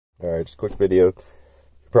Alright, just a quick video.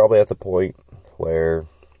 You're probably at the point where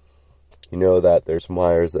you know that there's some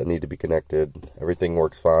wires that need to be connected. Everything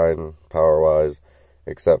works fine, power-wise,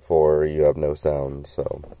 except for you have no sound.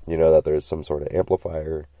 So, you know that there's some sort of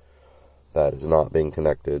amplifier that is not being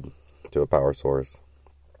connected to a power source.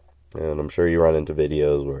 And I'm sure you run into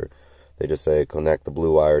videos where they just say connect the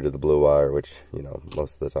blue wire to the blue wire, which, you know,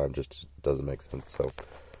 most of the time just doesn't make sense. So,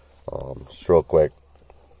 just real quick.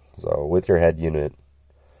 So, with your head unit,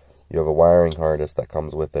 you have a wiring harness that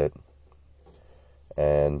comes with it.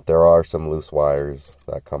 And there are some loose wires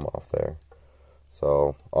that come off there.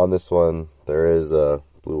 So, on this one, there is a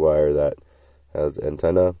blue wire that has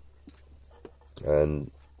antenna.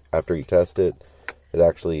 And after you test it, it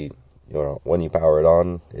actually, you know, when you power it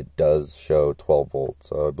on, it does show 12 volts.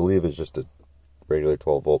 So I believe it's just a regular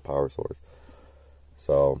 12 volt power source.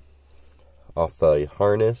 So off the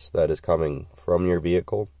harness that is coming from your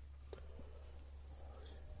vehicle,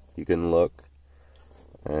 you can look.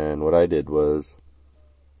 And what I did was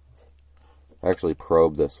actually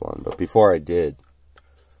probe this one. But before I did,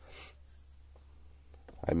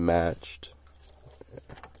 I matched.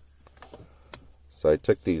 So I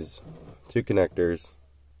took these two connectors,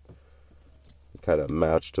 kind of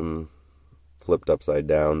matched them, flipped upside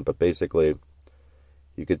down, but basically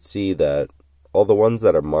you could see that all the ones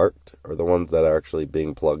that are marked are the ones that are actually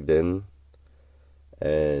being plugged in,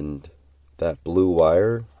 and that blue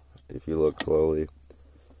wire, if you look slowly,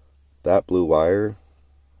 that blue wire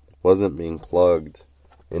wasn't being plugged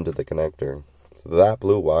into the connector. So that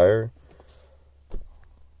blue wire,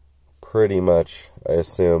 pretty much, I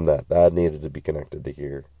assume that needed to be connected to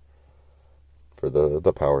here for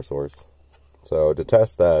the power source. So to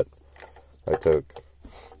test that, I took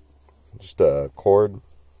just a cord,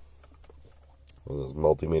 one of those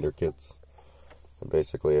multimeter kits, and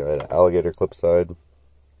basically I had an alligator clip side,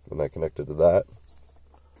 and I connected to that.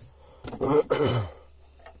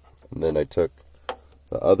 And then I took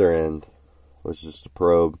the other end, was just a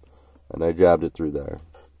probe, and I jabbed it through there.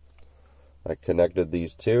 I connected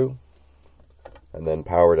these two, and then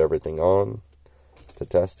powered everything on to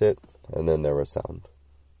test it, and then there was sound.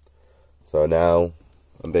 So now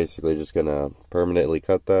I'm basically just gonna permanently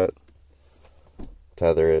cut that,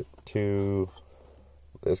 tether it to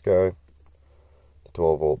this guy, the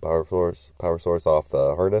 12 volt power source off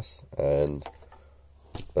the harness, and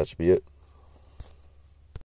that should be it.